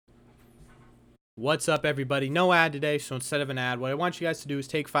What's up, everybody? No ad today, so instead of an ad, what I want you guys to do is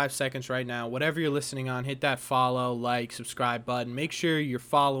take 5 seconds right now. Whatever you're listening on, hit that follow, like, subscribe button. Make sure you're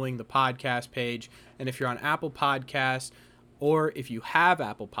following the podcast page. And if you're on Apple Podcasts, or if you have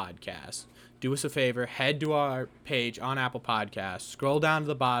Apple Podcasts, do us a favor, head to our page on Apple Podcasts, scroll down to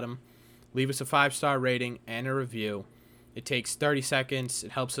the bottom, leave us a 5-star rating and a review. It takes 30 seconds.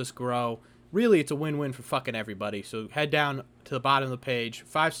 It helps us grow. Really, it's a win-win for fucking everybody. So head down to the bottom of the page,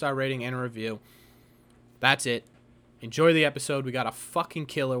 5-star rating and a review. That's it. Enjoy the episode. We got a fucking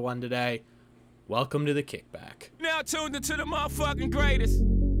killer one today. Welcome to the Kickback. Now tuned into the motherfucking greatest.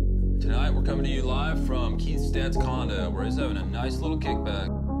 Tonight we're coming to you live from Keith's dad's condo, where he's having a nice little kickback.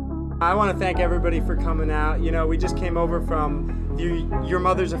 I want to thank everybody for coming out. You know, we just came over from Your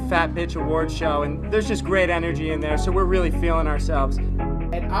Mother's a Fat Bitch award show, and there's just great energy in there, so we're really feeling ourselves.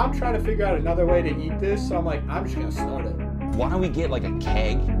 And I'm trying to figure out another way to eat this, so I'm like, I'm just gonna start it. Why don't we get like a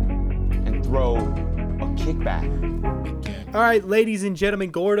keg and throw a kickback? All right, ladies and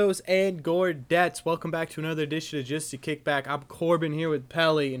gentlemen, Gordos and Gordettes, welcome back to another edition of Just a Kickback. I'm Corbin here with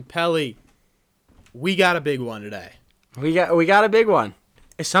Pelly, and Pelly, we got a big one today. We got a big one.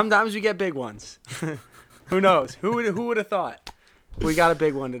 Sometimes we get big ones. Who knows? Who would have thought? We got a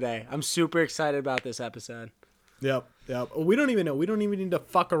big one today. I'm super excited about this episode. Yep. We don't even know. We don't even need to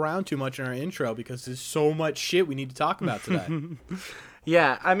fuck around too much in our intro because there's so much shit we need to talk about today.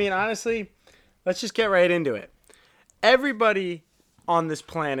 Yeah, I mean, honestly, let's just get right into it. Everybody on this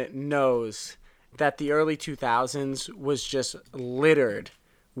planet knows that the early 2000s was just littered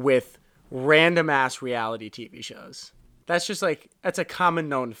with random-ass reality TV shows. That's a common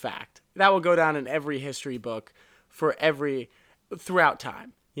known fact. That will go down in every history book throughout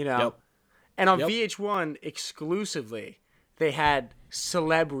time, you know? Yep. And on VH1 exclusively, they had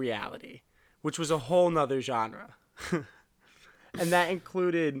celeb reality, which was a whole nother genre. And that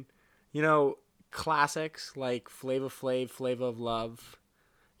included, you know, classics like Flavor Flav, Flavor of Love.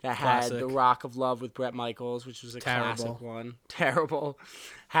 That had Classic. The Rock of Love with Bret Michaels, which was a Terrible. classic one. Terrible.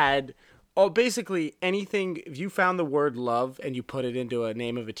 Had basically anything. If you found the word love and you put it into a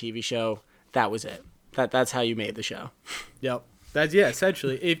name of a TV show, that was it. That's how you made the show. Yep.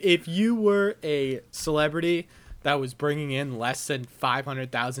 Essentially. If you were a celebrity that was bringing in less than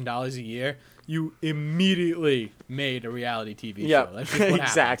 $500,000 a year, you immediately made a reality TV show. That's just what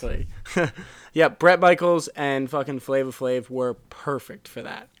exactly. Yep, Bret Michaels and fucking Flavor Flav were perfect for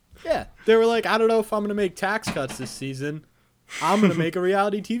that. Yeah. They were like, I don't know if I'm going to make tax cuts this season. I'm going to make a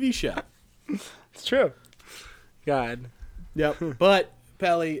reality TV show. It's true. God. Yep. But,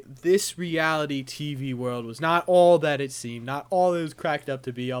 Pelly, this reality TV world was not all that it seemed, not all it was cracked up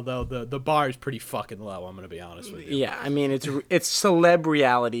to be, although the bar is pretty fucking low, I'm going to be honest with you. Yeah, I mean, it's celeb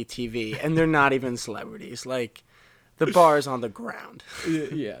reality TV, and they're not even celebrities. Like, the bar is on the ground.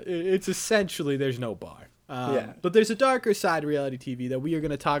 Yeah, it's essentially there's no bar. Yeah. But there's a darker side of reality TV that we are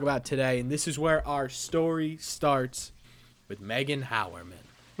going to talk about today, and this is where our story starts with Megan Hauserman.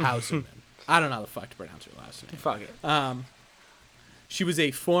 I don't know how the fuck to pronounce her last name. Fuck it. She was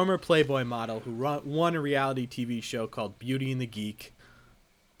a former Playboy model who won a reality TV show called Beauty and the Geek.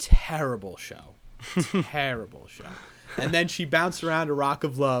 Terrible show. Terrible show. And then she bounced around to Rock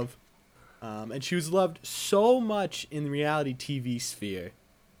of Love. And she was loved so much in the reality TV sphere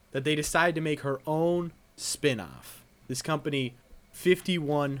that they decided to make her own spin-off. This company,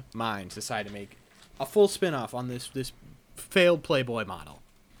 51 Minds, decided to make a full spin-off on this failed Playboy model.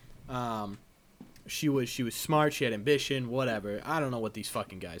 She was smart, she had ambition, whatever. I don't know what these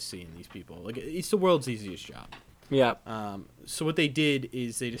fucking guys see in these people. Like, it's the world's easiest job. Yeah. So what they did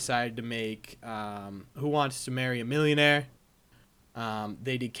is they decided to make Who Wants to Marry a Millionaire.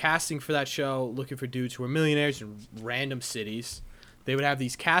 They did casting for that show, looking for dudes who were millionaires in random cities. They would have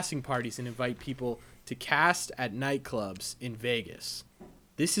these casting parties and invite people to cast at nightclubs in Vegas.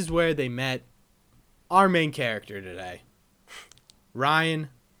 This is where they met our main character today, Ryan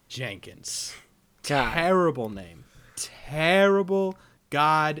Jenkins. God. Terrible name. Terrible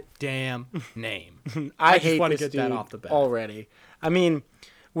goddamn name. I just hate want to this get that dude off the bat. already. I mean,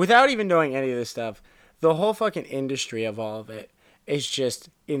 without even knowing any of this stuff, the whole fucking industry of all of it is just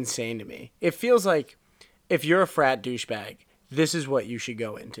insane to me. It feels like if you're a frat douchebag, this is what you should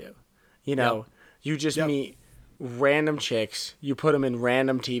go into. You know, Yep. you just meet random chicks, you put them in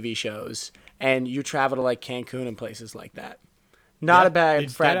random TV shows, and you travel to like Cancun and places like that. Not Yep, a bad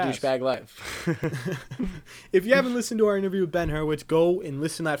it's frat deadass. douchebag life. If you haven't listened to our interview with Ben Hurwitz, go and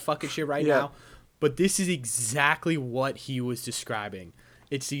listen to that fucking shit right Yeah. now. But this is exactly what he was describing.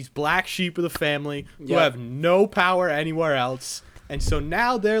 It's these black sheep of the family who Yep. have no power anywhere else, And so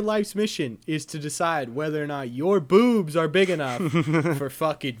now their life's mission is to decide whether or not your boobs are big enough for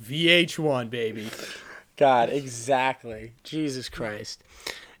fucking VH1, baby. God, exactly. Jesus Christ.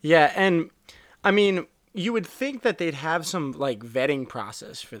 Yeah, and I mean, you would think that they'd have some like vetting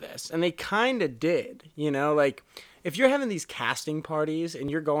process for this, and they kind of did. Like if you're having these casting parties and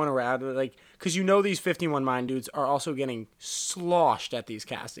you're going around like, because these 51 Mind dudes are also getting sloshed at these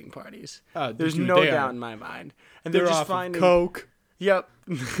casting parties. There's dude, no doubt in my mind, and they're just off finding of coke. Yep,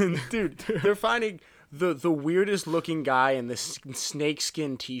 dude, they're finding the weirdest looking guy in this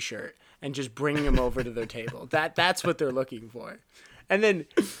snakeskin T-shirt and just bringing him over to their table. That's what they're looking for. And then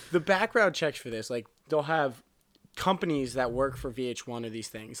the background checks for this, like they'll have companies that work for VH1 or these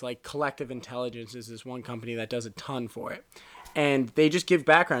things. Like Collective Intelligence is this one company that does a ton for it. And they just give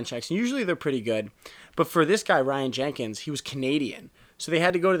background checks. And usually they're pretty good. But for this guy, Ryan Jenkins, he was Canadian. So they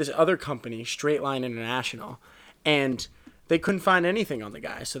had to go to this other company, Straight Line International. And they couldn't find anything on the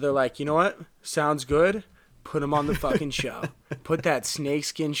guy. So they're like, you know what? Sounds good. Put him on the fucking show. Put that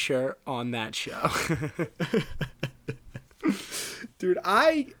snakeskin shirt on that show. Dude,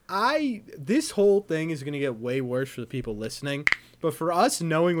 this whole thing is going to get way worse for the people listening. But for us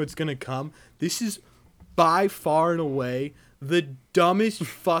knowing what's going to come, this is by far and away the dumbest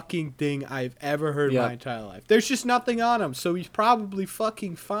fucking thing I've ever heard in my entire life. There's just nothing on him, so he's probably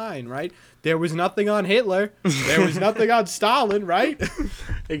fucking fine, right? There was nothing on Hitler. There was nothing on Stalin, right?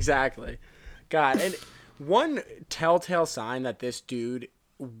 Exactly. God, and one telltale sign that this dude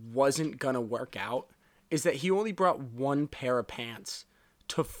wasn't going to work out is that he only brought one pair of pants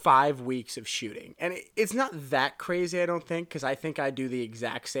to 5 weeks of shooting. And it's not that crazy, I don't think, because I think I do the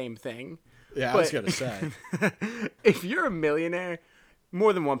exact same thing. Yeah, I was going to say. If you're a millionaire,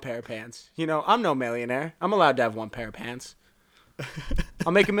 more than one pair of pants. I'm no millionaire. I'm allowed to have one pair of pants.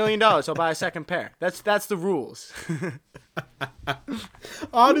 I'll make $1 million. I'll buy a second pair. That's the rules.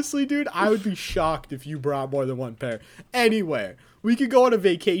 Honestly, dude, I would be shocked if you brought more than one pair anywhere. We could go on a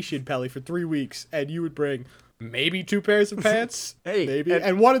vacation, Pelly, for 3 weeks, and you would bring maybe 2 pairs of pants. Hey, maybe,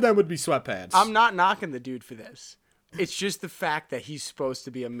 and one of them would be sweatpants. I'm not knocking the dude for this. It's just the fact that he's supposed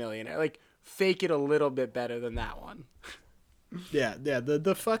to be a millionaire. Like, fake it a little bit better than that one. Yeah.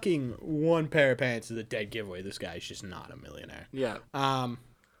 The fucking one pair of pants is a dead giveaway. This guy's just not a millionaire. Yeah.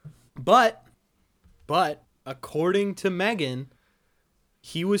 But according to Megan,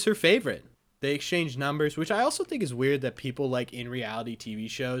 he was her favorite. They exchanged numbers, which I also think is weird that people like in reality TV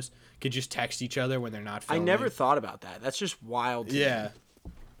shows could just text each other when they're not filming. I never thought about that. That's just wild to me.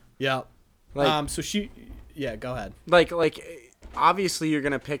 Yeah. Like, go ahead. Like obviously you're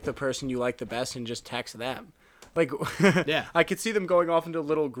going to pick the person you like the best and just text them. Like, yeah. I could see them going off into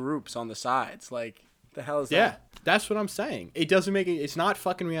little groups on the sides. Like, the hell is that? Yeah, that's what I'm saying. It doesn't make it. It's not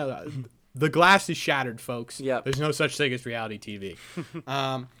fucking reality. The glass is shattered, folks. Yeah. There's no such thing as reality TV.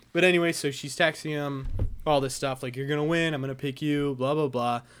 But anyway, so she's texting him all this stuff like, you're going to win. I'm going to pick you, blah, blah,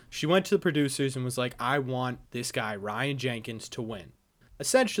 blah. She went to the producers and was like, I want this guy, Ryan Jenkins, to win.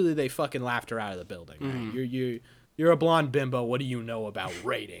 Essentially, they fucking laughed her out of the building. Right? You're a blonde bimbo. What do you know about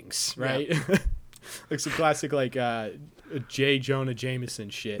ratings, right? Yeah. Like some classic like J. Jonah Jameson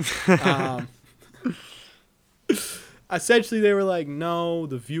shit. Essentially, they were like, no,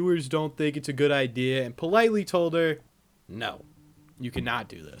 the viewers don't think it's a good idea, and politely told her, no, you cannot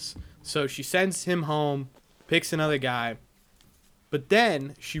do this. So she sends him home, picks another guy, but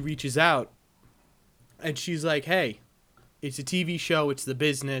then she reaches out, and she's like, hey, it's a TV show, it's the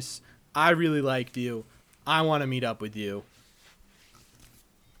business, I really liked you, I want to meet up with you.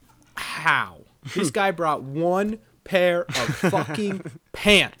 How? This guy brought one pair of fucking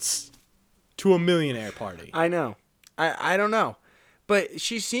pants to a millionaire party. I know. I don't know. But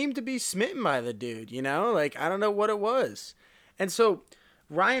she seemed to be smitten by the dude, Like, I don't know what it was. And so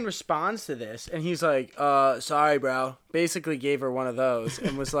Ryan responds to this, and he's like, sorry, bro. Basically gave her one of those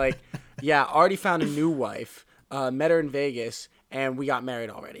and was like, yeah, already found a new wife, met her in Vegas, and we got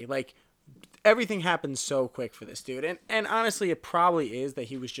married already. Like, everything happened so quick for this dude. And honestly, it probably is that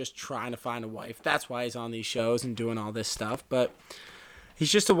he was just trying to find a wife. That's why he's on these shows and doing all this stuff. But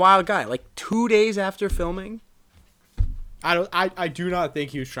he's just a wild guy. Like, 2 days after filming. I do not think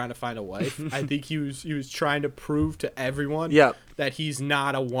he was trying to find a wife. I think he was trying to prove to everyone that he's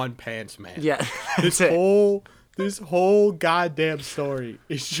not a one pants man. Yeah. This whole goddamn story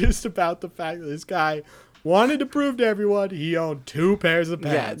is just about the fact that this guy wanted to prove to everyone he owned 2 pairs of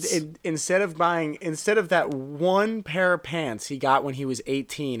pants. Yeah, instead of that one pair of pants he got when he was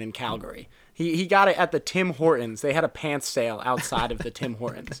 18 in Calgary. He got it at the Tim Hortons. They had a pants sale outside of the Tim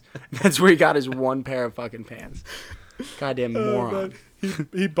Hortons. That's where he got his one pair of fucking pants. Goddamn moron.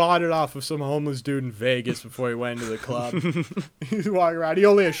 He bought it off of some homeless dude in Vegas before he went into the club. He's walking around. He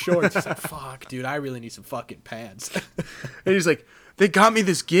only has shorts. He's like, fuck, dude, I really need some fucking pants. And he's like, they got me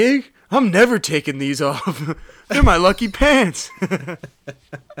this gig? I'm never taking these off. They're my lucky pants.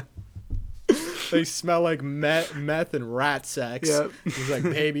 They smell like meth and rat sex. Yep. He's like,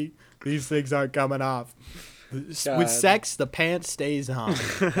 baby, these things aren't coming off. God. With sex, the pants stays on.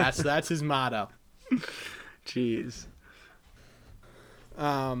 That's his motto. Jeez.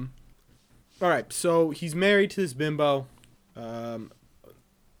 All right, so he's married to this bimbo.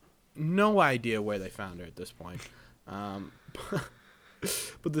 No idea where they found her at this point.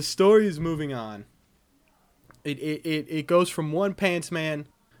 But the story is moving on. It goes from one pants man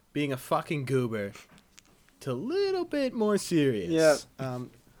being a fucking goober to a little bit more serious. Yeah.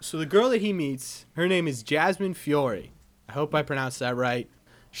 So the girl that he meets, her name is Jasmine Fiore. I hope I pronounced that right.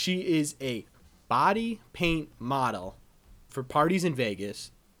 She is a body paint model for parties in Vegas,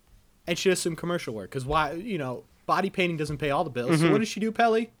 and she does some commercial work. Because body painting doesn't pay all the bills. So what does she do,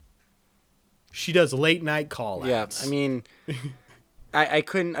 Pelly? She does late night call outs. Yeah, I mean, I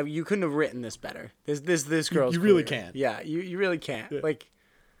couldn't. You couldn't have written this better. This girl's. You really career. can't. Yeah, you really can't. Yeah. Like,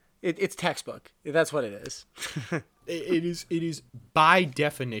 it's textbook. That's what it is. It is by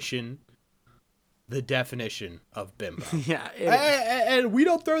definition the definition of bimbo. Yeah, and we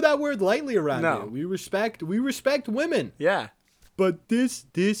don't throw that word lightly around No. here. We respect women. yeah. But this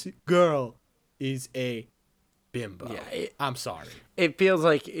girl is a bimbo. Yeah, I'm sorry. It feels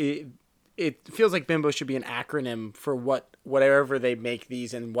like it feels like bimbo should be an acronym for whatever they make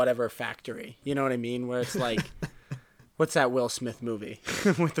these in whatever factory. You know what I mean? Where it's like, what's that Will Smith movie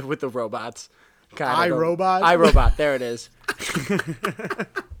with the robots? God, iRobot? iRobot. There it is.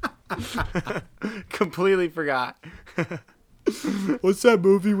 Completely forgot. What's that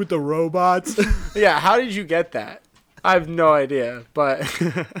movie with the robots? Yeah, how did you get that? I have no idea, but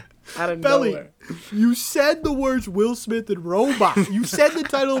out of Belly, nowhere. you said the words Will Smith and robot. You said the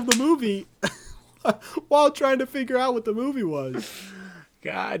title of the movie while trying to figure out what the movie was.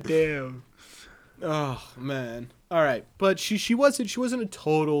 God damn. Oh man. All right, but she wasn't a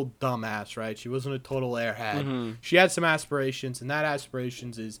total dumbass, right? She wasn't a total airhead. She had some aspirations, and that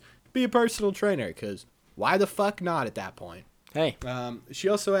aspirations is be a personal trainer. Because why the fuck not at that point? Hey. She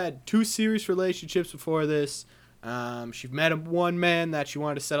also had 2 serious relationships before this. She met one man that she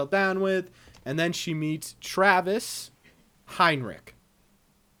wanted to settle down with, and then she meets Travis Heinrich.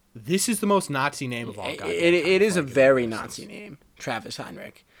 This is the most Nazi name of all. It is a very Nazi name, Travis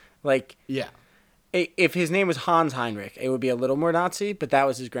Heinrich. Like, yeah. If his name was Hans Heinrich, it would be a little more Nazi, but that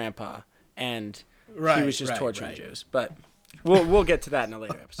was his grandpa, and he was just torturing Jews. But we'll get to that in a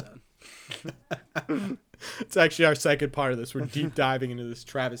later episode. It's actually our second part of this. We're deep diving into this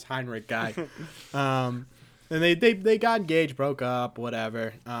Travis Heinrich guy. And they got engaged, broke up,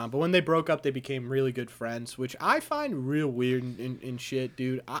 whatever. But when they broke up, they became really good friends, which I find real weird and shit,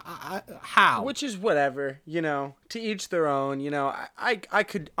 dude. How? Which is whatever, to each their own. I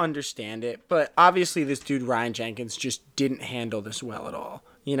could understand it, but obviously this dude Ryan Jenkins just didn't handle this well at all.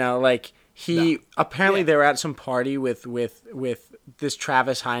 Apparently they were at some party with this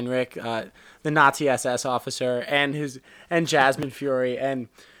Travis Heinrich, the Nazi SS officer, and Jasmine Fiore, and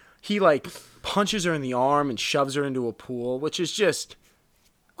he punches her in the arm and shoves her into a pool, which is just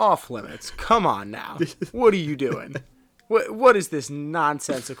off limits. Come on now. What are you doing? What is this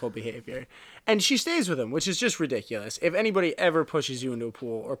nonsensical behavior? And she stays with him, which is just ridiculous. If anybody ever pushes you into a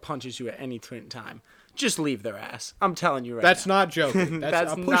pool or punches you at any time, just leave their ass. I'm telling you right That's now. not joking.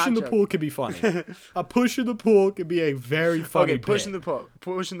 That's a push in the not pool could be funny. A push in the pool could be a very funny push in the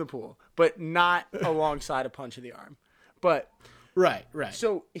pool, but not alongside a punch in the arm. But Right.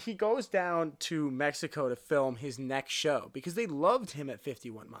 So he goes down to Mexico to film his next show because they loved him at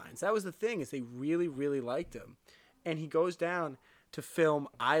 51 Minds. That was the thing, is they really, really liked him. And he goes down to film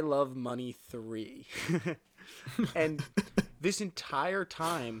I Love Money 3. And this entire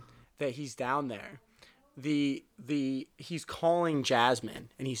time that he's down there, he's calling Jasmine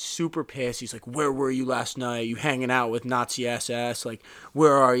and he's super pissed. He's like, "Where were you last night? You hanging out with Nazi SS? Like,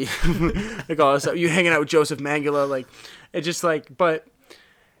 where are you?" Like all this stuff. You hanging out with Joseph Mangala? Like, it's just like, but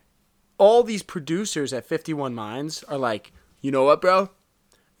all these producers at 51 Minds are like, "You know what, bro?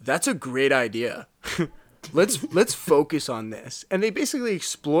 That's a great idea. Let's focus on this." And they basically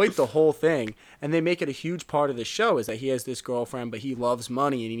exploit the whole thing, and they make it a huge part of the show is that he has this girlfriend, but he loves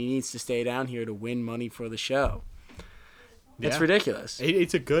money and he needs to stay down here to win money for the show. It's ridiculous.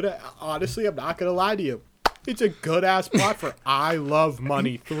 It's a good, honestly, I'm not going to lie to you. It's a good ass plot for I Love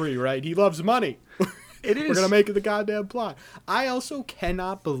Money 3, right? He loves money. It is. We're going to make it the goddamn plot. I also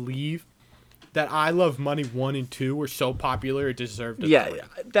cannot believe that I Love Money 1 and 2 were so popular it deserved a 3.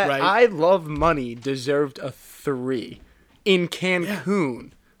 That right? I Love Money deserved a 3 in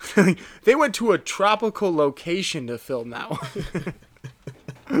Cancun. They went to a tropical location to film that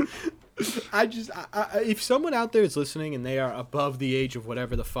one. If someone out there is listening and they are above the age of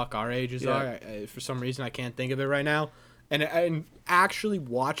whatever the fuck our ages are, for some reason I can't think of it right now, and actually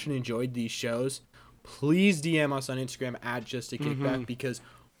watched and enjoyed these shows, please DM us on Instagram at Just a Kickback because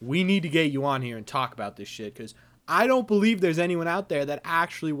we need to get you on here and talk about this shit because I don't believe there's anyone out there that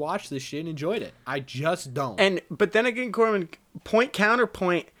actually watched this shit and enjoyed it. I just don't. But then again, Corbin, point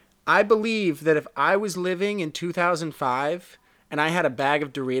counterpoint, I believe that if I was living in 2005 and I had a bag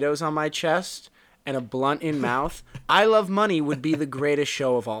of Doritos on my chest and a blunt in mouth, I Love Money would be the greatest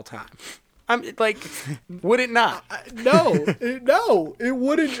show of all time. I'm like, would it not? No, it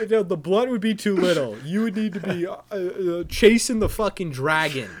wouldn't. The blunt would be too little. You would need to be chasing the fucking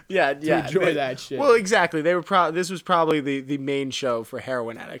dragon. Yeah. Enjoy that shit. Well, exactly. They were this was probably the main show for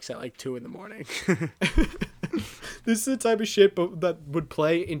heroin addicts at like 2 a.m. This is the type of shit that would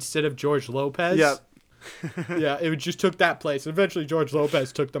play instead of George Lopez. Yep. Yeah, it just took that place. Eventually, George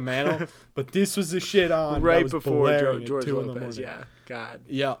Lopez took the mantle, but this was the shit on right that was before blaring at George 2 in the Lopez. morning. Yeah. God.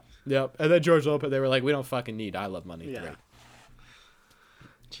 Yep. And then George Lopez, they were like, we don't fucking need I Love Money 3. Yeah.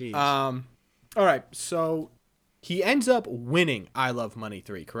 Jeez. All right, so he ends up winning I Love Money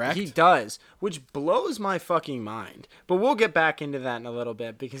 3, correct? He does, which blows my fucking mind. But we'll get back into that in a little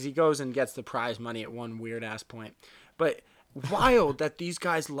bit because he goes and gets the prize money at one weird ass point. But wild that these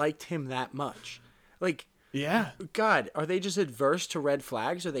guys liked him that much. Like, Yeah. God, are they just adverse to red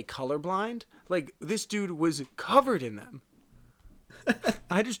flags? Are they colorblind? Like, this dude was covered in them.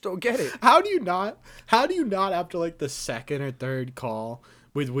 I just don't get it. How do you not after like the second or third call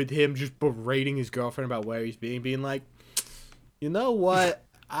with him just berating his girlfriend about where he's being like, you know what?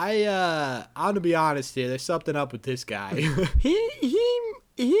 I'm gonna be honest here. There's something up with this guy.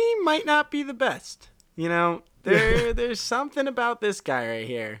 He might not be the best. You know, there's something about this guy right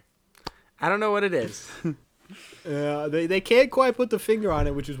here. I don't know what it is. They can't quite put the finger on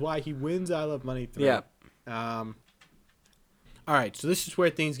it, which is why he wins I Love Money 3. Yeah. All right, so this is where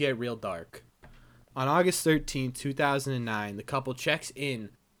things get real dark. On August 13, 2009, the couple checks in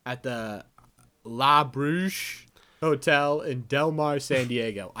at the La Bruges Hotel in Del Mar, San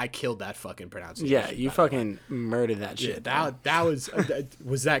Diego. I killed that fucking pronunciation. Yeah, you fucking murdered that shit. Yeah, that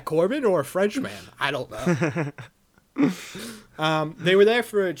was that Corbin or a Frenchman? I don't know. They were there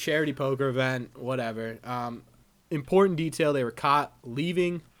for a charity poker event, whatever. Important detail, they were caught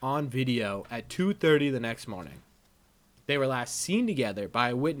leaving on video at 2:30 the next morning. They were last seen together by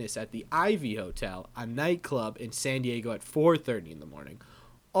a witness at the Ivy Hotel, a nightclub in San Diego, at 4:30 in the morning.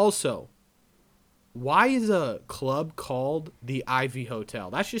 Also, why is a club called the Ivy Hotel?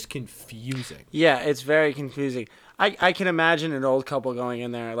 That's just confusing. Yeah, it's very confusing. I can imagine an old couple going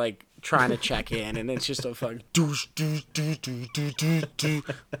in there, like, trying to check in, and it's just a fucking doosh, doosh, doosh, doosh, doosh, doosh,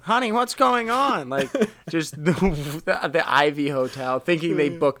 doosh. Honey, what's going on? Like, just the Ivy Hotel, thinking they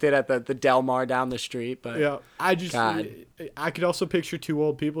booked it at the Del Mar down the street. But Yeah, God. I could also picture two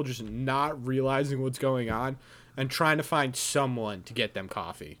old people just not realizing what's going on and trying to find someone to get them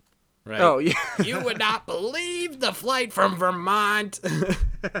coffee. Right? Oh, yeah. You would not believe the flight from Vermont.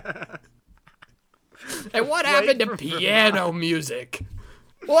 And what happened to piano music?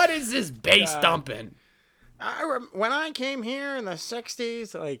 What is this bass thumping? When I came here in the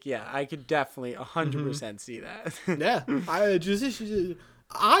 60s, like, yeah, I could definitely 100% see that. Yeah,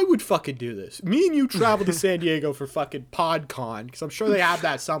 I would fucking do this. Me and you travel to San Diego for fucking PodCon, because I'm sure they have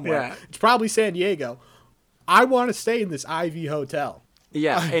that somewhere. Yeah. It's probably San Diego. I want to stay in this Ivy Hotel.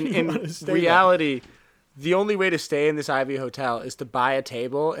 Yeah, and in reality, the only way to stay in this Ivy Hotel is to buy a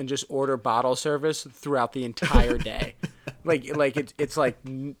table and just order bottle service throughout the entire day. like it's like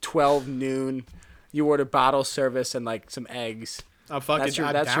 12 noon. You order bottle service and like some eggs. I'm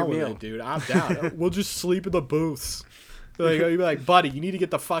down with meal. it, dude. I'm down. We'll just sleep in the booths. Like, you'd be like, buddy, you need to get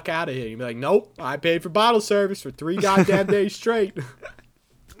the fuck out of here. You'd be like, nope, I paid for bottle service for 3 goddamn days straight.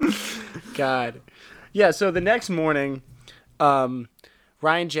 God. Yeah, so the next morning,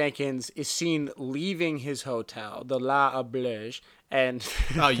 Ryan Jenkins is seen leaving his hotel, the La Auberge, and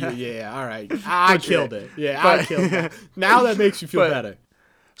Oh, yeah, all right. I killed it. Yeah, I killed it. Now that makes you feel better.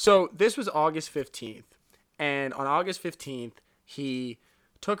 So this was August 15th, and on August 15th, he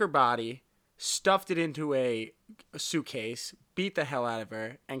took her body, stuffed it into a suitcase, beat the hell out of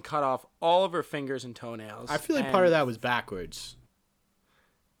her, and cut off all of her fingers and toenails. I feel like part of that was backwards.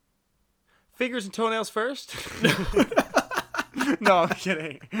 Fingers and toenails first? No, I'm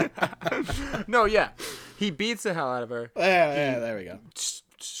kidding. No, yeah. He beats the hell out of her. Yeah, there we go.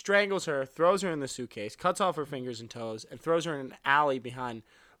 strangles her, throws her in the suitcase, cuts off her fingers and toes, and throws her in an alley behind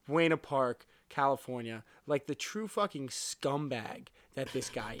Buena Park, California, like the true fucking scumbag that this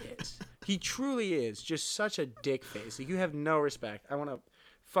guy is. He truly is just such a dick face. Like, you have no respect. I want to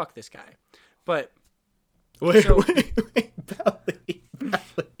fuck this guy. But Wait, So- Belly.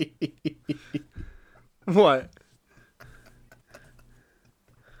 what?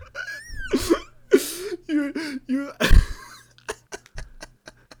 You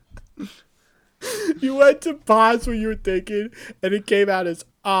you went to pause what you were thinking, and it came out as,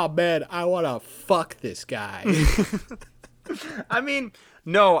 "Oh man, I want to fuck this guy." I mean,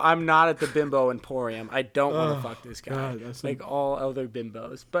 no, I'm not at the Bimbo Emporium. I don't want to fuck this guy. God, that's like all other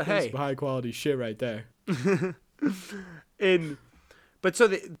bimbos. But That's hey, some high quality shit right there.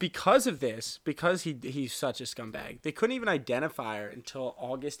 because of this, because he's such a scumbag, they couldn't even identify her until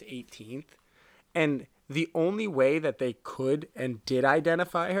August 18th. And the only way that they could and did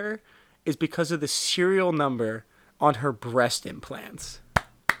identify her is because of the serial number on her breast implants.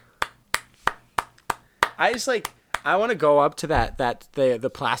 I want to go up to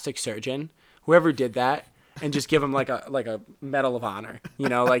the plastic surgeon, whoever did that, and just give him like a Medal of Honor. You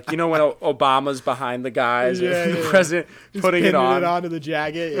know, when Obama's behind the guys, Yeah, and the yeah. president putting it Pinning on. it onto the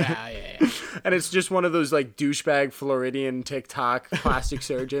jacket. Yeah. And it's just one of those like douchebag Floridian TikTok plastic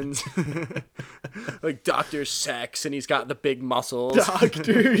surgeons, like Dr. Sex, and he's got the big muscles.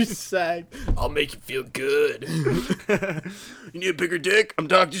 Doctor said, "I'll make you feel good." You need a bigger dick? I'm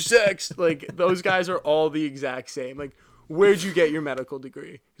Dr. Sex. Like, those guys are all the exact same. Like, where'd you get your medical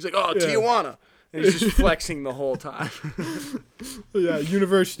degree? He's like, oh, Tijuana. And he's just flexing the whole time. Yeah,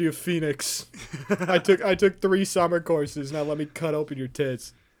 University of Phoenix. I took 3 summer courses. Now let me cut open your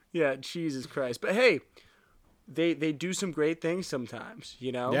tits. Yeah, Jesus Christ. But hey, they do some great things sometimes,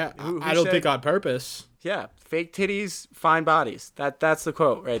 you know? Yeah, Who I don't said- think on purpose. Yeah, fake titties, fine bodies. That's the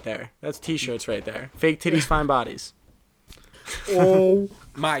quote right there. That's t-shirts right there. Fake titties, fine bodies. Oh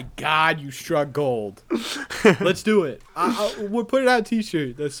my God, you struck gold. Let's do it. We'll put it on a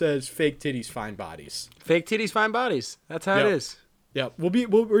t-shirt that says "Fake titties, fine bodies." Fake titties, fine bodies. That's how Yep. it is. Yep,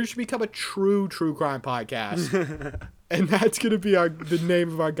 we should become a true crime podcast, and that's gonna be the name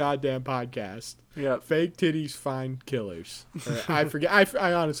of our goddamn podcast. Yep. Fake titties, fine killers. I forget.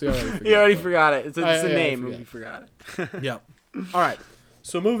 I honestly already forgot. You already forgot it. It's I the name. forget. You forgot it. Yep. All right.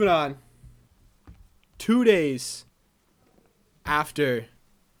 So moving on. 2 days after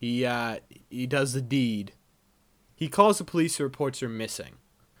he does the deed, he calls the police and reports her missing.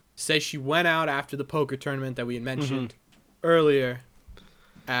 Says she went out after the poker tournament that we had mentioned earlier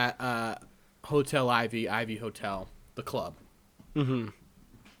at Hotel Ivy Hotel, the club. Mm-hmm.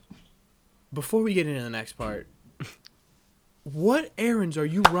 Before we get into the next part, what errands are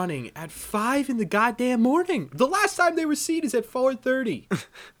you running at 5 in the goddamn morning? The last time they were seen is at 4:30.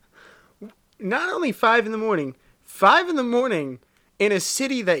 Not only 5 in the morning, 5 in the morning in a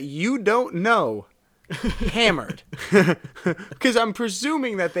city that you don't know, hammered. Because I'm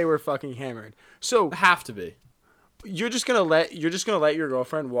presuming that they were fucking hammered. So Have to be. you're just gonna let your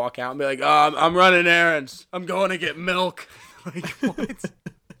girlfriend walk out and be like, "Oh, I'm running errands. I'm going to get milk." Like, what?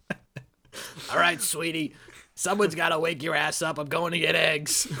 All right, sweetie. Someone's got to wake your ass up. I'm going to get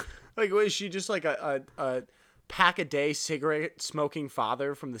eggs. Like, was she just like a pack a day cigarette smoking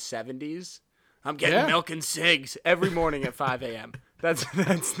father from the 70s? I'm getting Yeah. milk and cigs every morning at 5 a.m. That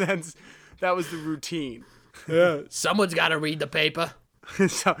was the routine. Yeah. Someone's got to read the paper.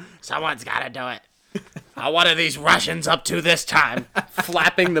 So someone's got to do it. What are these Russians up to this time?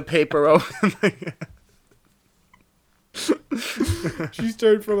 Flapping the paper open. She's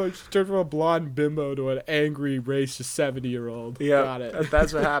turned from a blonde bimbo to an angry racist 70-year-old. Yeah, Got it.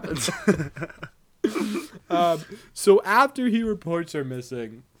 that's what happens. So after he reports her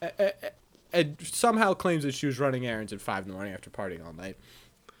missing, and somehow claims that she was running errands at 5 in the morning after partying all night,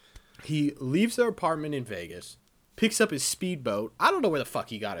 he leaves their apartment in Vegas, picks up his speedboat. I don't know where the fuck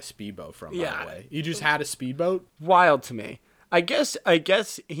he got a speedboat from, by Yeah. the way. He just had a speedboat? Wild to me. I guess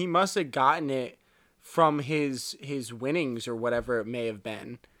he must have gotten it from his winnings or whatever it may have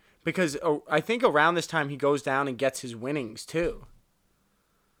been, because I think around this time he goes down and gets his winnings too.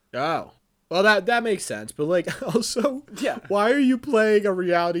 Oh. Well, that makes sense. But, like, also, Yeah. why are you playing a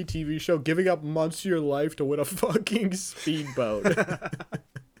reality TV show, giving up months of your life to win a fucking speedboat?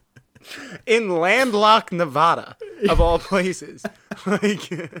 In landlocked Nevada, of all places. Like,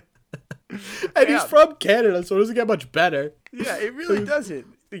 And he's from Canada, so it doesn't get much better. yeah, it really doesn't.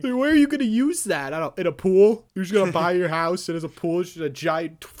 Like, where are you going to use that? I don't know. In a pool? You're just going to buy your house and there's a pool, it's just a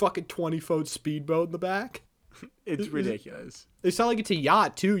giant fucking 20-foot speedboat in the back? It's ridiculous. It's not like it's a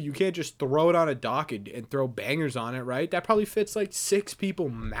yacht, too. You can't just throw it on a dock and throw bangers on it, right? That probably fits like 6 people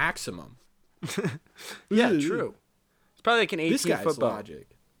maximum. Yeah, Ooh. true. It's probably like an 18-foot This guy's boat. logic.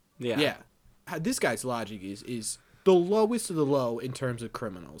 Yeah. Yeah. This guy's logic is the lowest of the low in terms of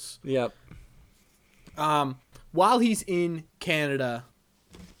criminals. Yep. While he's in Canada...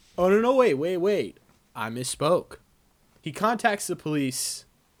 Oh, no, wait. I misspoke. He contacts the police...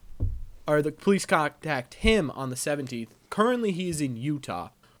 Or the police contact him on the 17th. Currently, he is in Utah.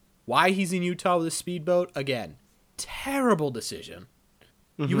 Why he's in Utah with a speedboat? Again, terrible decision.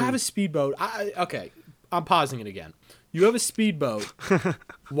 You have a speedboat. Okay, I'm pausing it again. You have a speedboat.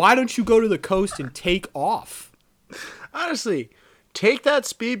 Why don't you go to the coast and take off? Honestly, take that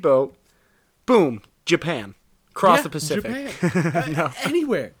speedboat, boom, Japan. Cross Yeah, the Pacific. Japan.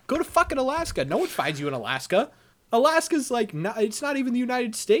 Anywhere. Go to fucking Alaska. No one finds you in Alaska. Alaska's like, it's not even the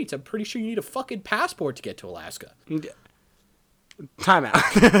United States. I'm pretty sure you need a fucking passport to get to Alaska. Time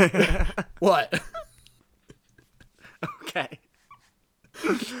out. What? Okay.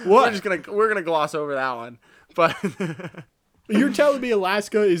 What? We're gonna gloss over that one. But You're telling me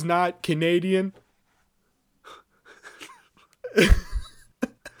Alaska is not Canadian?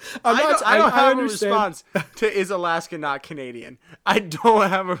 I don't have a understand. response to is Alaska not Canadian. I don't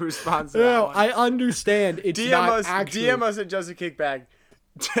have a response to that No, one. I understand. It's not actually. DM us at Just a Kickback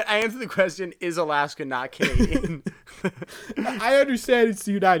to answer the question, is Alaska not Canadian? I understand it's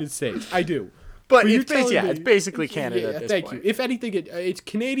the United States. I do. But you're it's, telling me- it's basically Canada Yeah, at this thank point. you. If anything, it's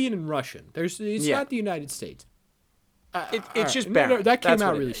Canadian and Russian. It's Yeah. not the United States. It's All just right. barren. That came That's out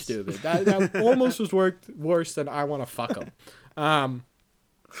what it really is. stupid. That almost was worse than I want to fuck them.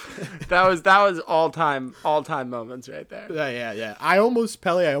 That was all time moments right there. Yeah. I almost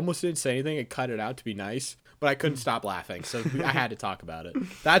didn't say anything and cut it out to be nice, but I couldn't stop laughing, so I had to talk about it.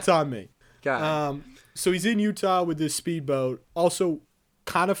 That's on me. God. So he's in Utah with this speedboat. Also,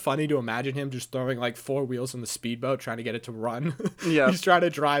 kind of funny to imagine him just throwing like 4 wheels on the speedboat, trying to get it to run. Yeah. He's trying to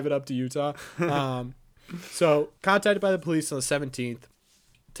drive it up to Utah. So contacted by the police on the 17th,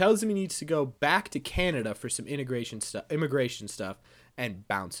 tells him he needs to go back to Canada for some immigration stuff, and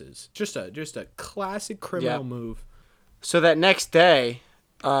bounces. Just a classic criminal Yep. move. So that next day,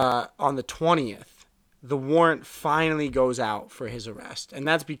 on the 20th, the warrant finally goes out for his arrest. And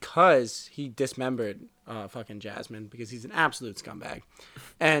that's because he dismembered fucking Jasmine, because he's an absolute scumbag.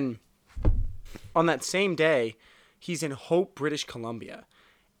 And on that same day, he's in Hope, British Columbia.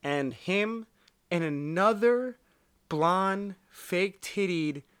 And him and another blonde,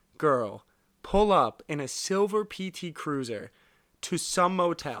 fake-tittied girl pull up in a silver PT Cruiser to some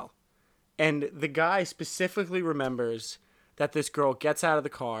motel. And the guy specifically remembers that this girl gets out of the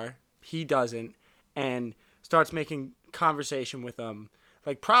car, he doesn't, and starts making conversation with him.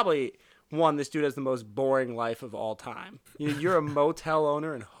 Like, probably, this dude has the most boring life of all time. You're a motel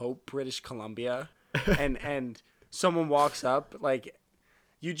owner in Hope, British Columbia, and someone walks up, like,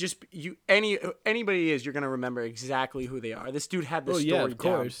 anybody you're gonna remember exactly who they are. This dude had this story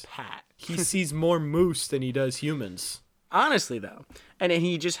down pat. He sees more moose than he does humans. Honestly, though. And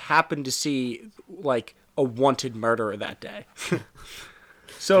he just happened to see, like, a wanted murderer that day.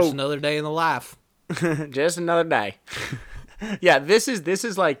 So Just another day in the life. just another day. Yeah, this is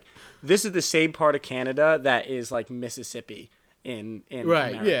the same part of Canada that is like Mississippi in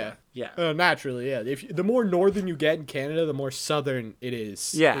Right, America. Yeah. Naturally, yeah. The more northern you get in Canada, the more southern it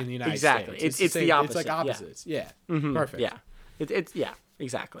is Yeah, in the United exactly. States. It's the opposite, It's like yeah. opposites. Yeah. Perfect. Yeah. It's yeah,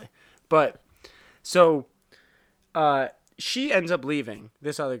 exactly. But so she ends up leaving,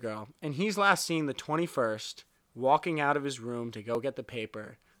 this other girl, and he's last seen the 21st walking out of his room to go get the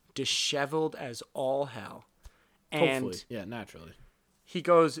paper, disheveled as all hell. And Hopefully. Yeah, naturally. he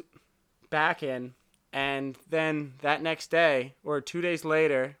goes back in, and then that next day, or 2 days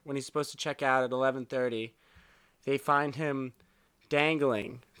later, when he's supposed to check out at 11:30, they find him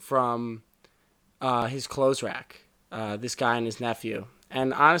dangling from his clothes rack, this guy and his nephew.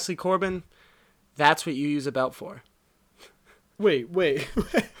 And honestly, Corbin, that's what you use a belt for. Wait.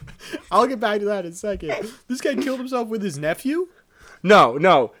 I'll get back to that in a second. This guy killed himself with his nephew?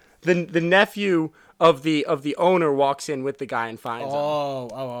 No. The nephew of the owner walks in with the guy and finds him.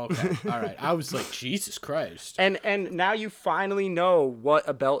 Oh, okay. All right. I was like, Jesus Christ. And now you finally know what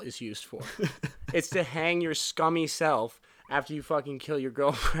a belt is used for. It's to hang your scummy self after you fucking kill your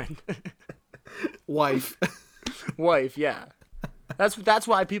girlfriend. Wife. Wife, yeah. That's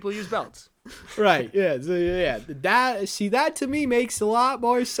why people use belts. Right. Yeah. So, yeah. That to me makes a lot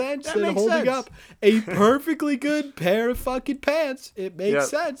more sense That than makes holding sense. up a perfectly good pair of fucking pants. It makes Yep.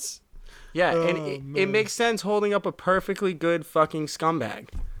 sense. Yeah, and Oh, it man. makes sense holding up a perfectly good fucking scumbag.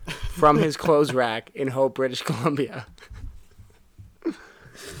 from his clothes rack in Hope, British Columbia.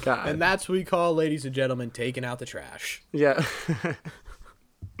 God. And that's what we call, ladies and gentlemen, taking out the trash. Yeah.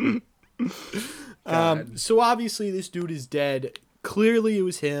 So obviously this dude is dead. Clearly it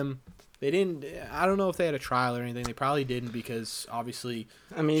was him. They didn't. I don't know if they had a trial or anything. They probably didn't because obviously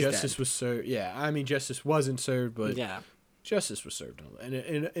He's justice dead. was served. Yeah, I mean justice wasn't served, but Yeah. justice was served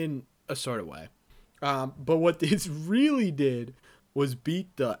in a sort of way. But what this really did was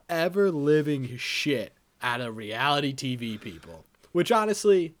beat the ever living shit out of reality TV people. Which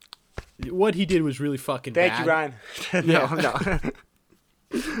honestly, what he did was really fucking Thank bad. you, Ryan. No.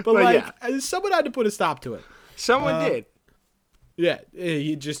 But like, yeah. someone had to put a stop to it. Someone did. Yeah,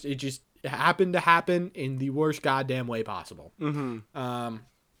 it just happened to happen in the worst goddamn way possible. Mm-hmm.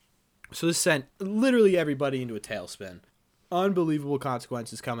 So this sent literally everybody into a tailspin. Unbelievable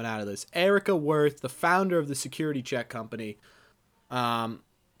consequences coming out of this. Erica Worth, the founder of the security check company, found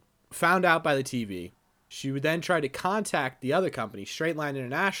out by the TV. She would then try to contact the other company, Straight Line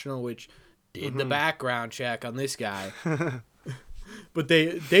International, which did the background check on this guy. But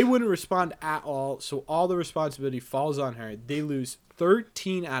they wouldn't respond at all, so all the responsibility falls on her. They lose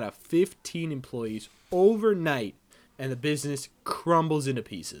 13 out of 15 employees overnight, and the business crumbles into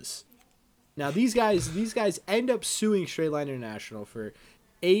pieces. Now these guys end up suing Straight Line International for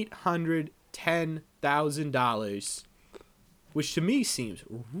 $810,000, which to me seems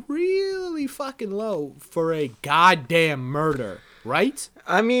really fucking low for a goddamn murder, right?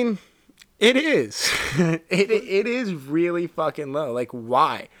 I mean, it is. it is really fucking low. Like,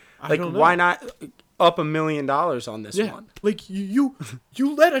 why? Like, don't know. why not up $1 million on this one? Like you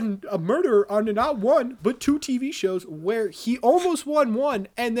let a murderer on not one but two TV shows where he almost won one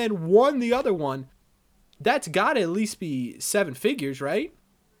and then won the other one. That's got to at least be 7 figures, right?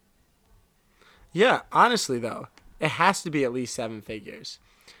 Yeah, honestly, though, it has to be at least 7 figures.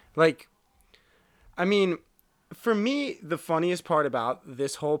 Like, I mean, for me, the funniest part about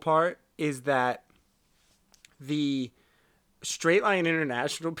this whole part is that the Straight Line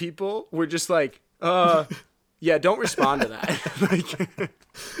International people were just like, yeah, don't respond to that.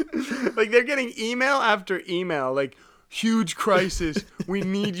 like they're getting email after email, like, huge crisis. We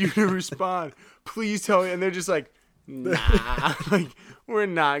need you to respond. Please tell me. And they're just like, nah, like, we're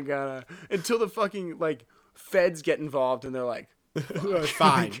not gonna. Until the fucking, like, feds get involved and they're like,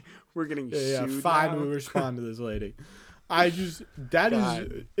 Fine. like, we're getting Yeah, sued fine. now. We respond to this lady. It's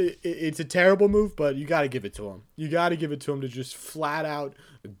a terrible move, but you got to give it to him. You got to give it to him to just flat out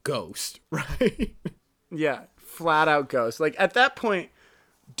ghost, right? Yeah, flat out ghost. Like, at that point,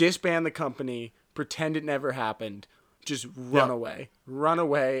 disband the company, pretend it never happened, just run Yep. away. Run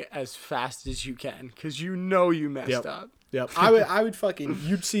away as fast as you can, because you know you messed Yep. up. Yep. I would fucking,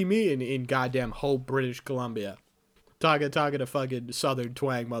 you'd see me in goddamn whole British Columbia. Talking to fucking southern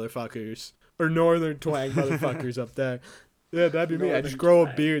twang motherfuckers. Or northern twang motherfuckers up there. Yeah, that'd be me. I just grow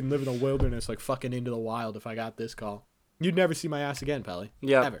a beard and live in a wilderness like fucking Into the Wild if I got this call. You'd never see my ass again, Pelly.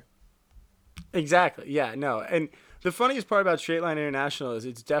 Yep. Ever. Exactly. Yeah, no. And the funniest part about Straight Line International is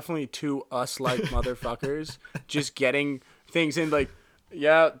it's definitely two us-like motherfuckers just getting things in, like,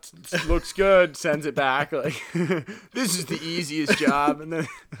 yeah, looks good, sends it back. Like, this is the easiest job. And then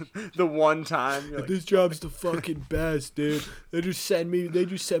the one time, you're like, This job's the fucking best, dude. They just send me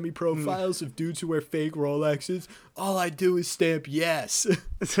profiles of dudes who wear fake Rolexes. All I do is stamp yes.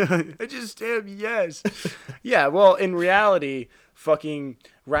 I just stamp yes. Yeah, well, in reality, fucking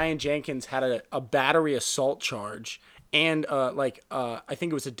Ryan Jenkins had a battery assault charge and I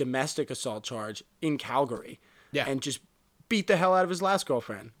think it was a domestic assault charge in Calgary. Yeah. And just beat the hell out of his last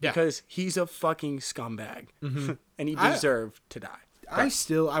girlfriend Yeah. because he's a fucking scumbag and he deserved to die. I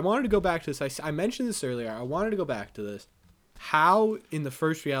wanted to go back to this. I mentioned this earlier. I wanted to go back to this. How in the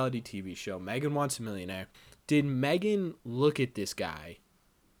first reality TV show, Megan Wants a Millionaire, did Megan look at this guy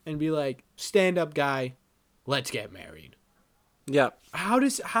and be like, stand-up guy, let's get married? Yeah. How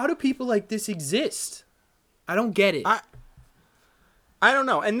do people like this exist? I don't get it. I don't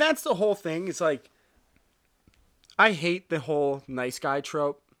know. And that's the whole thing. It's like, I hate the whole nice guy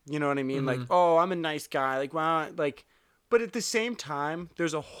trope. You know what I mean? Like, oh, I'm a nice guy. Like, wow. Like, but at the same time,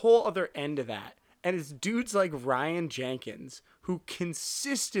 there's a whole other end of that. And it's dudes like Ryan Jenkins who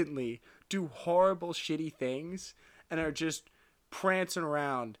consistently do horrible, shitty things and are just prancing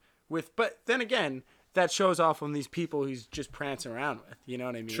around with. But then again, that shows off on these people he's just prancing around with. You know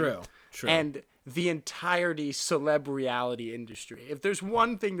what I mean? True. And the entirety celeb reality industry. If there's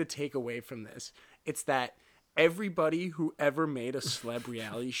one thing to take away from this, it's that everybody who ever made a celeb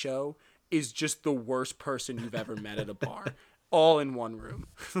reality show is just the worst person you've ever met at a bar. All in one room.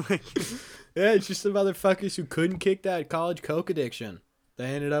 Like, Yeah, it's just the motherfuckers who couldn't kick that college coke addiction.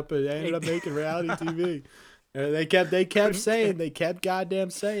 They ended up making reality TV. They kept goddamn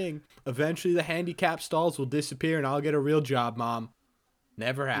saying, eventually the handicap stalls will disappear and I'll get a real job, Mom.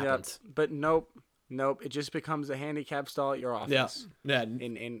 Never happened. Yep. But nope. It just becomes a handicap stall at your office. Yeah.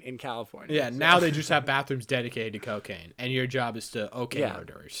 In California. Yeah. So- Now they just have bathrooms dedicated to cocaine, and your job is to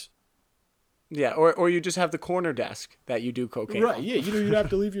murderers. Yeah, or you just have the corner desk that you do cocaine. Right. on. Yeah. You'd have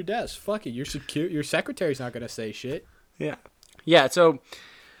to leave your desk. Fuck it. Your secretary's not gonna say shit. Yeah. Yeah. So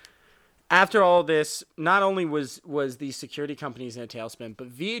after all this, not only was these security companies in a tailspin, but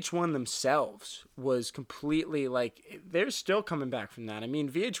VH1 themselves was completely like, they're still coming back from that. I mean,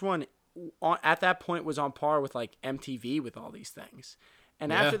 VH1 at that point was on par with like MTV with all these things.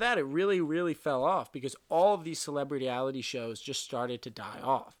 And after that, it really, really fell off because all of these celebrity reality shows just started to die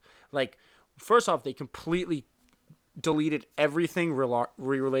off. Like, first off, they completely deleted everything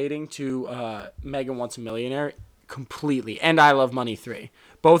relating to Megan Wants a Millionaire completely, and I Love Money 3.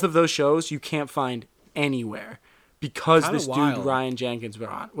 Both of those shows you can't find anywhere because Kinda this wild. dude Ryan Jenkins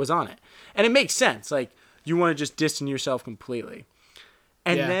was on it. And it makes sense. Like, you want to just distance yourself completely.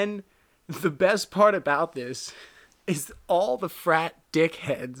 And then the best part about this is all the frat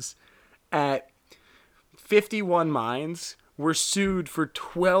dickheads at 51 Minds were sued for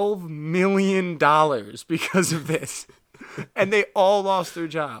 $12 million because of this. And they all lost their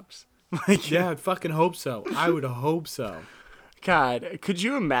jobs. Like, Yeah, I'd fucking hope so. I would hope so. God, could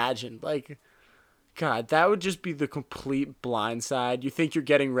you imagine? Like, God, that would just be the complete blindside. You think you're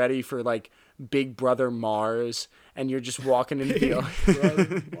getting ready for, like, Big Brother Mars, and you're just walking into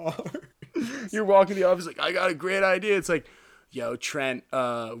the you're walking to the office like, I got a great idea. It's like, yo, Trent,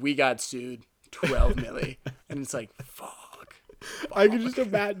 we got sued, 12 milli. And it's like, fuck. I can just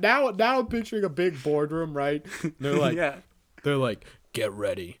imagine now I'm picturing a big boardroom, right? And they're like, Yeah. they're like, get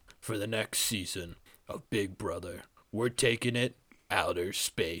ready for the next season of Big Brother. We're taking it outer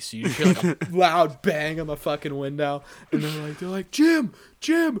space. You hear like a loud bang on the fucking window, and they're like, Jim,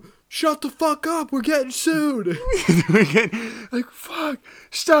 shut the fuck up. We're getting sued. Like, fuck,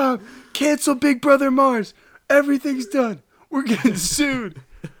 stop, cancel Big Brother Mars. Everything's done. We're getting sued.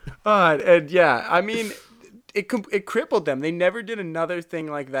 And yeah, I mean, it crippled them. They never did another thing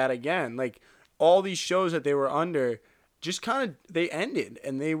like that again. Like, all these shows that they were under just kind of, they ended,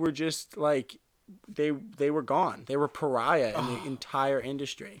 and they were just like, they were gone. They were pariah in the entire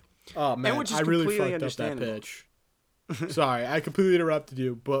industry. Oh man, which is I really completely fucked up that understandable. pitch. Sorry, I completely interrupted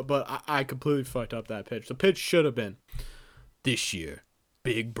you, but I completely fucked up that pitch. The pitch should have been, this year,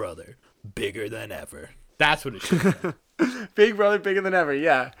 Big Brother, bigger than ever. That's what it should have been. Big Brother bigger than ever,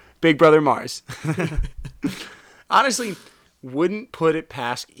 yeah. Big Brother Mars. Honestly, wouldn't put it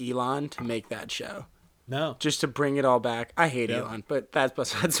past Elon to make that show. No. Just to bring it all back. I hate Yep. Elon, but that's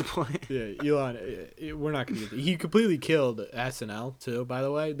besides the point. Yeah, Elon, we're not going to get He completely killed SNL, too, by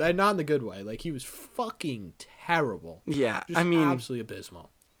the way. Not in the good way. Like, he was fucking terrible. Yeah, Just I mean, absolutely abysmal.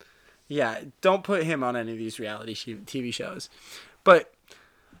 yeah, don't put him on any of these reality TV shows. But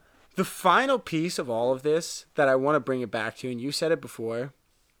the final piece of all of this that I want to bring it back to, and you said it before,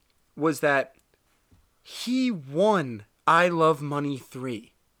 was that he won I Love Money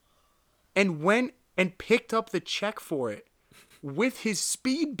 3 and went and picked up the check for it with his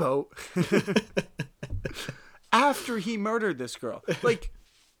speedboat after he murdered this girl. Like,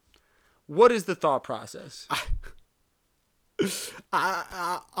 what is the thought process?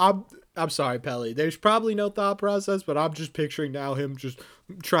 I'm sorry, Pelly. There's probably no thought process, but I'm just picturing now him just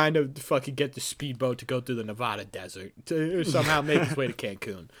trying to fucking get the speedboat to go through the Nevada desert to somehow make his way to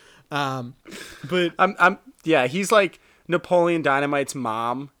Cancun. But Yeah, he's like Napoleon Dynamite's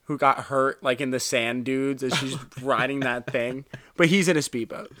mom who got hurt like in the Sand Dudes as she's riding that thing, but he's in a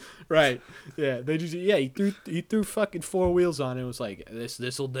speedboat. right, yeah, he threw fucking 4 wheels on it and was like,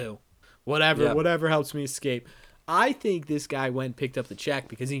 this'll do, whatever helps me escape. I think this guy went and picked up the check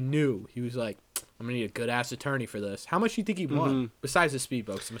because he knew, he was like, I'm gonna need a good ass attorney for this. How much do you think he won besides the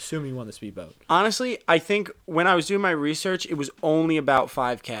speedboat? 'Cause I'm assuming he won the speedboat. Honestly, I think when I was doing my research, it was only about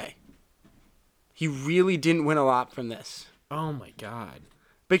 $5,000. He really didn't win a lot from this. Oh my god.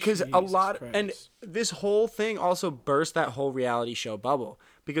 Because a Jesus lot, Christ. and this whole thing also burst that whole reality show bubble.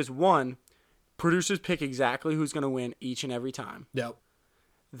 Because one, producers pick exactly who's going to win each and every time. Yep.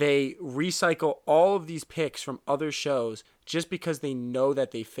 They recycle all of these picks from other shows just because they know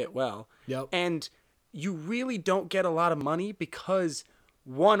that they fit well. Yep. And you really don't get a lot of money because,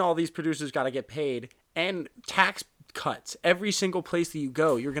 one, all these producers got to get paid, and tax cuts. Every single place that you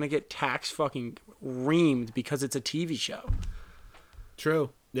go, you're going to get tax fucking reamed because it's a TV show.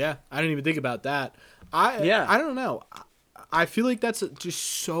 True. Yeah, I didn't even think about that. I don't know. I feel like that's just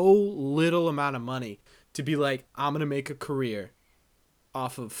so little amount of money to be like, I'm gonna make a career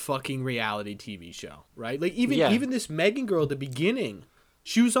off of fucking reality TV show, right? Like even this Megan girl at the beginning,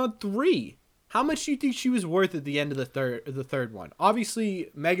 she was on 3. How much do you think she was worth at the end of the third one? Obviously,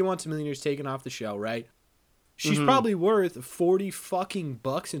 Megan Wants a Millionaire is taken off the show, right? She's probably worth 40 fucking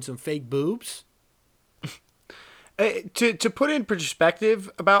bucks and some fake boobs. To put in perspective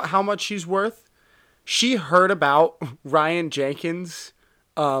about how much she's worth, she heard about Ryan Jenkins,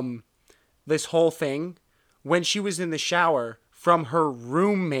 this whole thing, when she was in the shower from her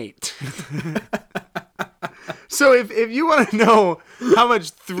roommate. So if you want to know how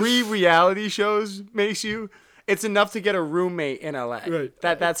much 3 reality shows makes you, it's enough to get a roommate in LA. Right.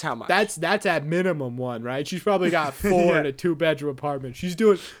 That's how much. That's at minimum one, right? She's probably got 4 in a 2-bedroom apartment. She's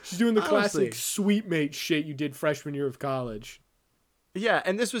doing the classic sweet mate shit you did freshman year of college. Yeah,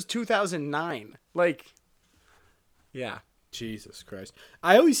 and this was 2009. Like, yeah. Jesus Christ.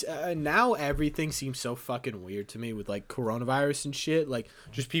 I always now everything seems so fucking weird to me with like coronavirus and shit. Like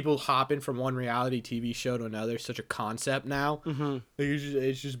just people hopping from one reality TV show to another. Such a concept now. Mm-hmm. Like,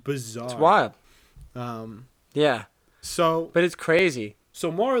 it's just bizarre. It's wild. Yeah. So, but it's crazy. So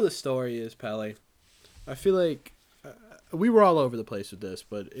moral of the story is, Pele, I feel like we were all over the place with this,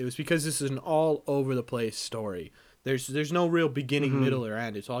 but it was because this is an all over the place story. There's no real beginning, middle, or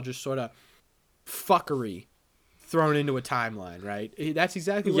end. It's all just sort of fuckery thrown into a timeline, right? That's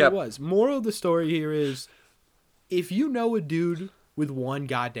exactly what it was. Moral of the story here is, if you know a dude with one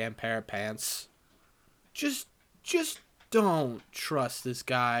goddamn pair of pants, just don't trust this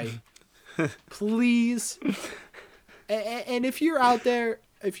guy. Please. And if you're out there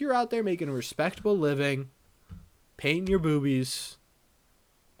making a respectable living, painting your boobies,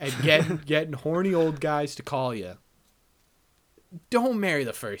 and getting horny old guys to call you, don't marry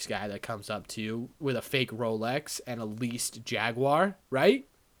the first guy that comes up to you with a fake Rolex and a leased Jaguar, right?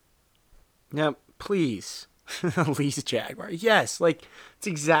 Yeah, please. A leased Jaguar. Yes, like, it's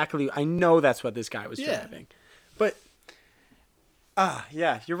exactly, I know that's what this guy was driving. But,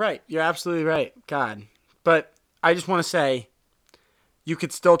 yeah, you're right. You're absolutely right. God. But I just want to say, you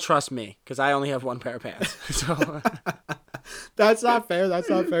could still trust me, because I only have one pair of pants. So That's not fair. That's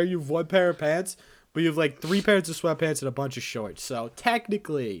not fair. You have one pair of pants, but you have like 3 pairs of sweatpants and a bunch of shorts. So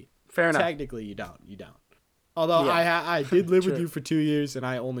technically, you don't. Although I did live with you for 2 years, and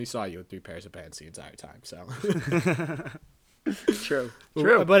I only saw you with 3 pairs of pants the entire time. So True.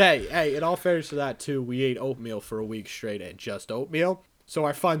 But hey, in all fairness to that too, we ate oatmeal for a week straight and just oatmeal. So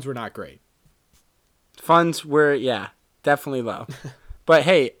our funds were not great. Funds were, definitely low. But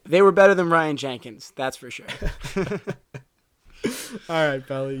hey, they were better than Ryan Jenkins. That's for sure. All right,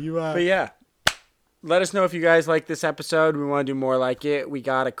 Belly. But yeah. Let us know if you guys like this episode. We want to do more like it. We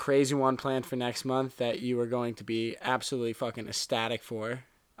got a crazy one planned for next month that you are going to be absolutely fucking ecstatic for.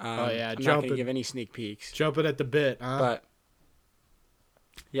 I'm not going to give any sneak peeks. Jumping at the bit, huh? But,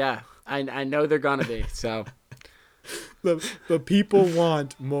 yeah, I know they're going to be, so. The people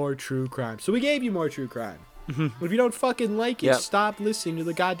want more true crime. So we gave you more true crime. But if you don't fucking like it, stop listening to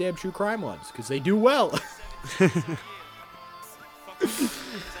the goddamn true crime ones, because they do well.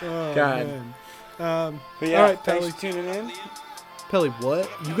 God. Man. But yeah, all right, thanks Pelly. for tuning in. Pelly, what?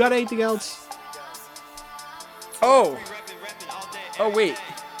 You got anything else? Oh, wait.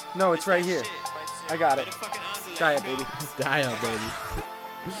 No, it's right here. I got it. Diet, baby. Diet, baby.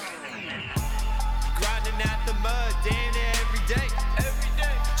 Grinding out the mud, damn it every day.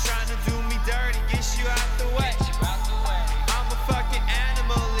 Trying to do me dirty, get you out the way. I'm a fucking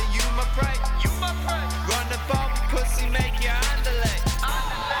animal and you my prey. Run up on me, pussy, make you underlay.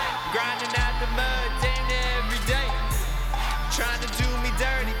 Grinding out the mud, damn it every day. Trying to do me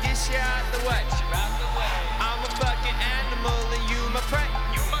dirty, get you out the way. I'm a fucking animal and you my prey.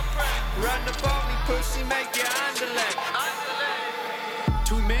 Run up on me, pussy, make you underlay.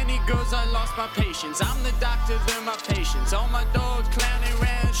 Too many girls, I lost my patience. I'm the doctor, they're my patients. All my dogs clowning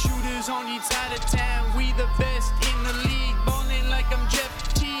around, shooters on each side of town. We the best in the league, ballin' like I'm Jeff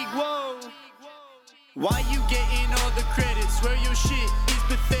Teague. Whoa. Why you getting all the credit? Swear your shit is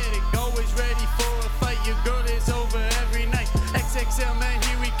pathetic. Always ready for a fight. Your girl is over every night. XXL man,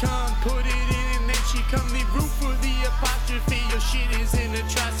 here we come. Put it in and then she come. Leave room for the apostrophe. Your shit is an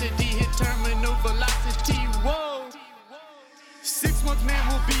atrocity. Hit terminal velocity. Whoa. 6 months man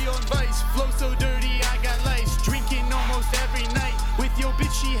will be on vice. Flow so dirty, I got lice. Drinking almost every night. With your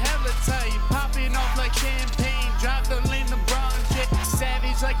bitch, she hella tight. Popping off like champagne. Drive the lane, LeBron jet.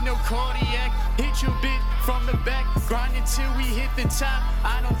 Savage like no cardiac. Hit your bit from the back. Grind until we hit the top.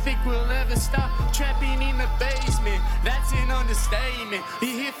 I don't think we'll ever stop. Trapping in the basement. That's an understatement.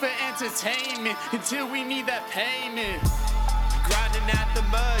 Be here for entertainment until we need that payment. Grinding out the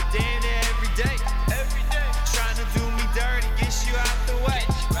mud, damn it every day. Trying to do me dirty, get you out the way.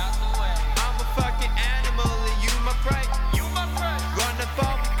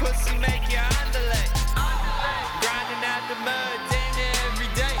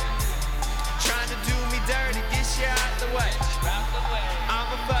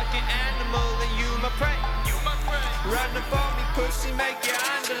 pussy, make you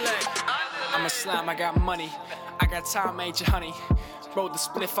undulate. I'm a slime, I got money. I got time, major honey. Roll the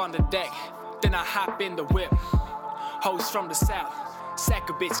spliff on the deck, then I hop in the whip. Hoes from the south, sack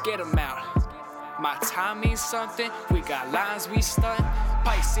a bitch, get 'em out. My time means something, we got lines we stunt.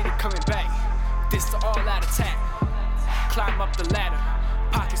 Pike City coming back, this the all-out attack. Climb up the ladder,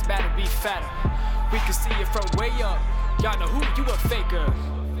 pockets better be fatter. We can see it from way up, y'all know who, you a faker.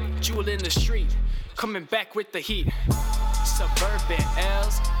 Jewel in the street, coming back with the heat. Suburban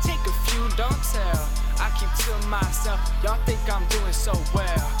L's, take a few, don't tell. I keep to myself, y'all think I'm doing so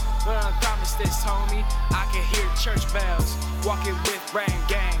well. But I promise this, homie, I can hear church bells. Walking with Rain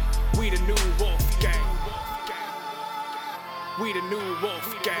Gang, we the new Wolf Gang. We the new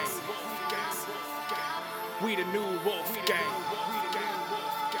Wolf Gang. We the new Wolf Gang.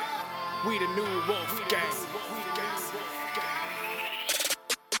 We the new Wolf Gang.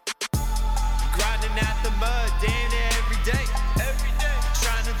 Grinding out the mud, damn near every day.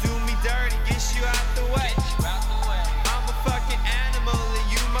 Trying to do me dirty, get you out the way. I'm a fucking animal and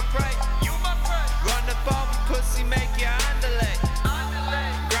you my prey. Run up on me, pussy, make you undulate.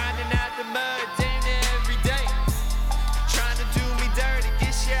 Grinding out the mud, damn near every day. Trying to do me dirty,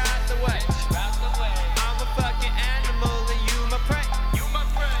 get you out the way. I'm a fucking animal and you my prey.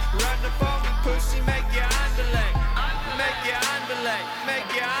 Run up on me, pussy, make you undulate. Make you undulate, make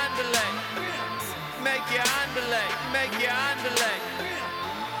you undulate. Make you undulate, make you undulate.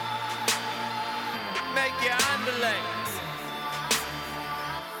 Make you undulate.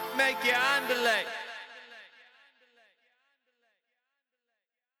 Make you undulate.